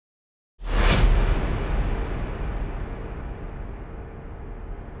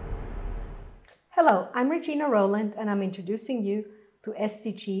Hello, I'm EN Rowland and I'm introducing you to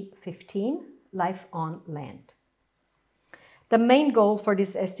SDG 15, Life on Land. The main goal for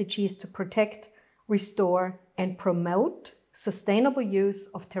this SDG is to protect, restore and promote sustainable use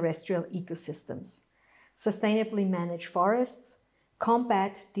of terrestrial ecosystems, sustainably manage forests,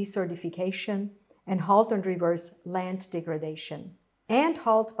 combat desertification and halt and reverse land degradation, and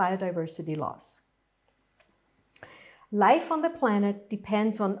halt biodiversity loss. Life on the planet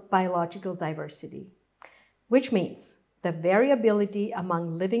depends on biological diversity, which means the variability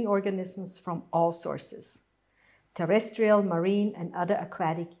among living organisms from all sources, terrestrial, marine, and other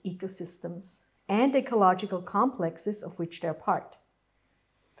aquatic ecosystems, and ecological complexes of which they're part.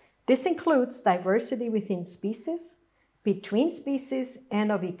 This includes diversity within species, between species,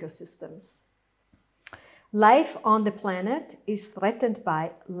 and of ecosystems. Life on the planet is threatened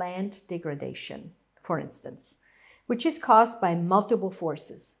by land degradation, for instance, which is caused by multiple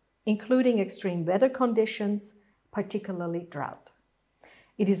forces, including extreme weather conditions, particularly drought.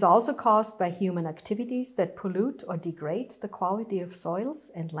 It is also caused by human activities that pollute or degrade the quality of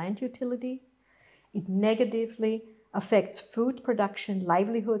soils and land utility. It negatively affects food production,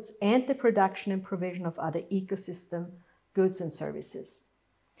 livelihoods, and the production and provision of other ecosystem goods and services.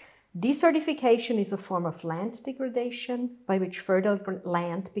 Desertification is a form of land degradation by which fertile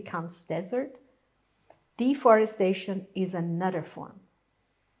land becomes desert. Deforestation is another form.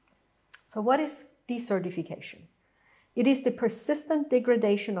 So what is desertification? It is the persistent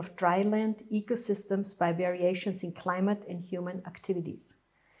degradation of dryland ecosystems by variations in climate and human activities.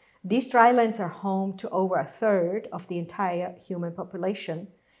 These drylands are home to over a third of the entire human population,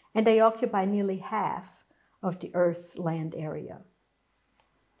 and they occupy nearly half of the Earth's land area.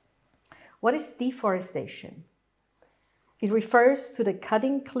 What is deforestation? It refers to the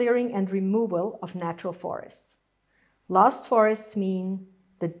cutting, clearing, and removal of natural forests. Lost forests mean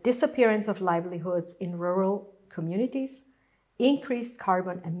the disappearance of livelihoods in rural communities, increased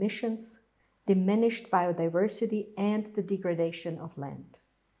carbon emissions, diminished biodiversity, and the degradation of land.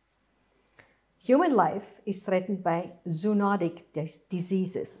 Human life is threatened by zoonotic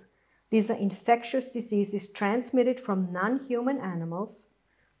diseases. These are infectious diseases transmitted from non-human animals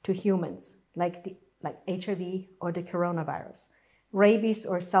to humans, like HIV or the coronavirus, rabies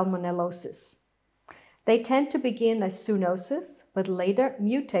or salmonellosis. They tend to begin as zoonosis, but later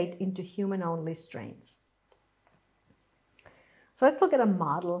mutate into human-only strains. So let's look at a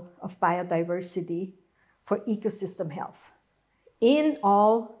model of biodiversity for ecosystem health. In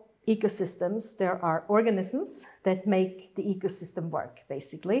all ecosystems, there are organisms that make the ecosystem work,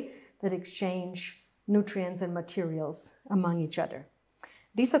 basically, that exchange nutrients and materials among each other.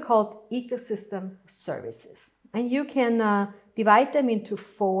 These are called ecosystem services, and you can divide them into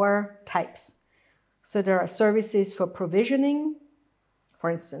 4 types. So there are services for provisioning, for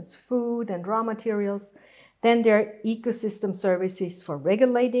instance, food and raw materials. Then there are ecosystem services for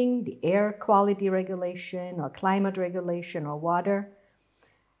regulating, the air quality regulation or climate regulation or water.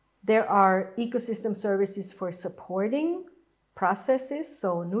 There are ecosystem services for supporting processes,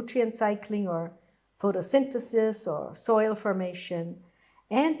 so nutrient cycling or photosynthesis or soil formation.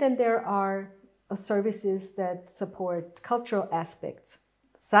 And then there are services that support cultural aspects,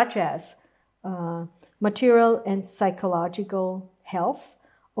 such as material and psychological health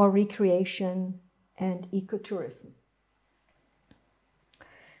or recreation and ecotourism.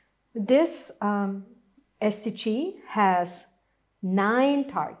 This SDG has 9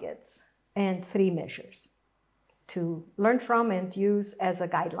 targets and 3 measures to learn from and use as a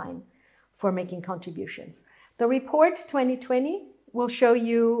guideline for making contributions. The report 2020 will show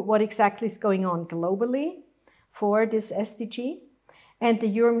you what exactly is going on globally for this SDG. And the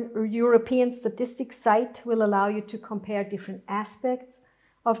European statistics site will allow you to compare different aspects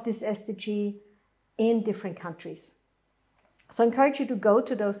of this SDG in different countries. So I encourage you to go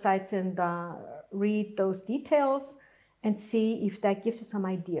to those sites and read those details and see if that gives you some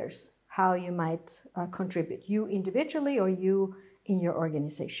ideas how you might contribute, you individually or you in your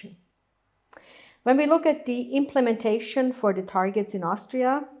organization. When we look at the implementation for the targets in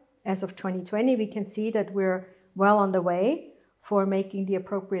Austria, as of 2020, we can see that we're well on the way for making the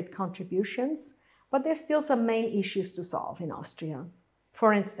appropriate contributions, but there's still some main issues to solve in Austria.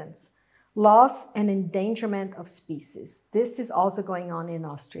 For instance, loss and endangerment of species. This is also going on in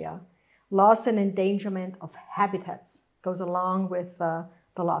Austria. Loss and endangerment of habitats goes along with the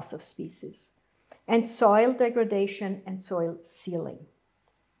loss of species. And soil degradation and soil sealing.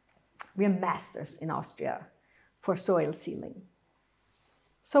 We are masters in Austria for soil sealing.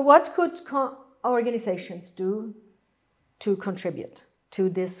 So what could organizations do to contribute to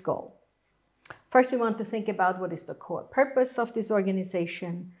this goal? First, we want to think about what is the core purpose of this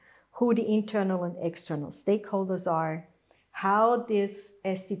organization. who the internal and external stakeholders are, how this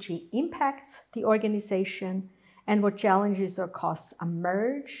SDG impacts the organization, and what challenges or costs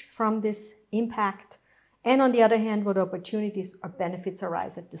emerge from this impact, and on the other hand, what opportunities or benefits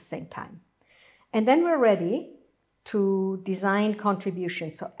arise at the same time. And then we're ready to design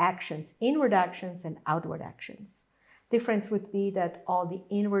contributions, so actions, inward actions and outward actions. Difference would be that all the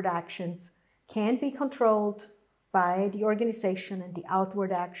inward actions can be controlled by the organization, and the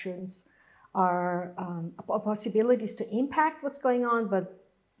outward actions are possibilities to impact what's going on, but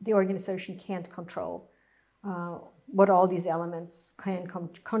the organization can't control what all these elements can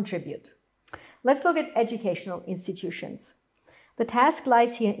contribute. Let's look at educational institutions. The task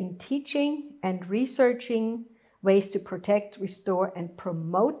lies here in teaching and researching ways to protect, restore, and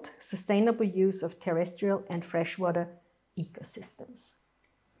promote sustainable use of terrestrial and freshwater ecosystems.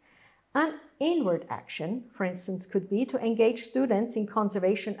 An inward action, for instance, could be to engage students in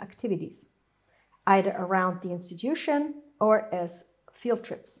conservation activities, either around the institution or as field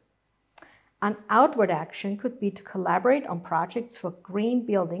trips. An outward action could be to collaborate on projects for green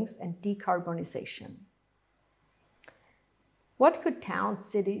buildings and decarbonization. What could towns,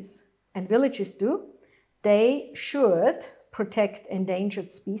 cities, and villages do? They should protect endangered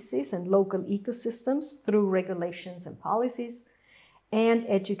species and local ecosystems through regulations and policies, and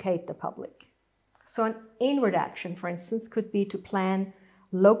educate the public. So an inward action, for instance, could be to plan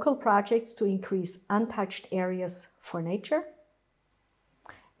local projects to increase untouched areas for nature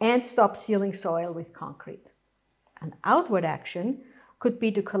and stop sealing soil with concrete. An outward action could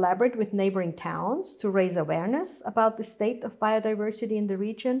be to collaborate with neighboring towns to raise awareness about the state of biodiversity in the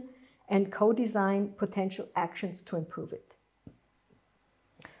region and co-design potential actions to improve it.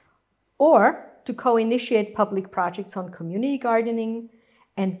 Or to co-initiate public projects on community gardening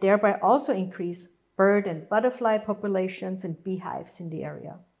and thereby also increase bird and butterfly populations and beehives in the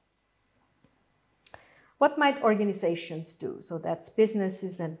area. What might organizations do? So that's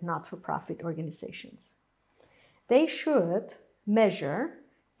businesses and not-for-profit organizations. They should measure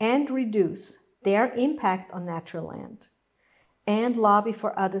and reduce their impact on natural land and lobby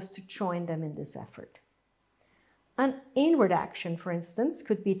for others to join them in this effort. An inward action, for instance,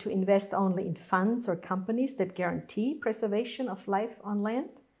 could be to invest only in funds or companies that guarantee preservation of life on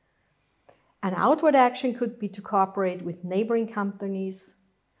land. An outward action could be to cooperate with neighboring companies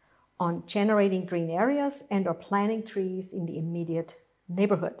on generating green areas and or planting trees in the immediate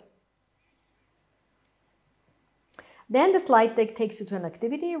neighborhood. Then the slide deck takes you to an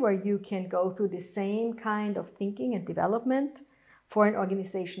activity where you can go through the same kind of thinking and development for an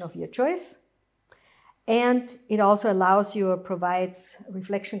organization of your choice. And it also allows you or provides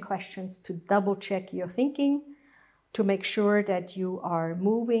reflection questions to double check your thinking, to make sure that you are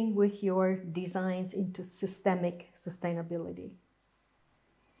moving with your designs into systemic sustainability.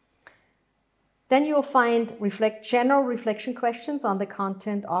 Then you'll find general reflection questions on the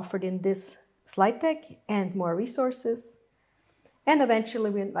content offered in this slide deck and more resources. And eventually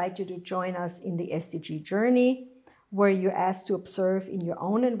we invite you to join us in the SDG journey, where you're asked to observe in your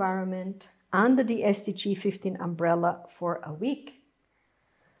own environment under the SDG 15 umbrella for a week.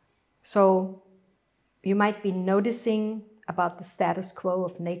 So you might be noticing about the status quo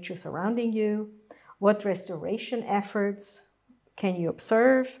of nature surrounding you, what restoration efforts can you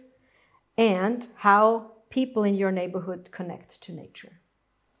observe, and how people in your neighborhood connect to nature.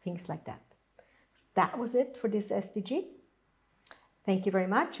 Things like that. That was it for this SDG. Thank you very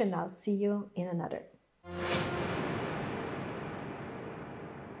much, and I'll see you in another.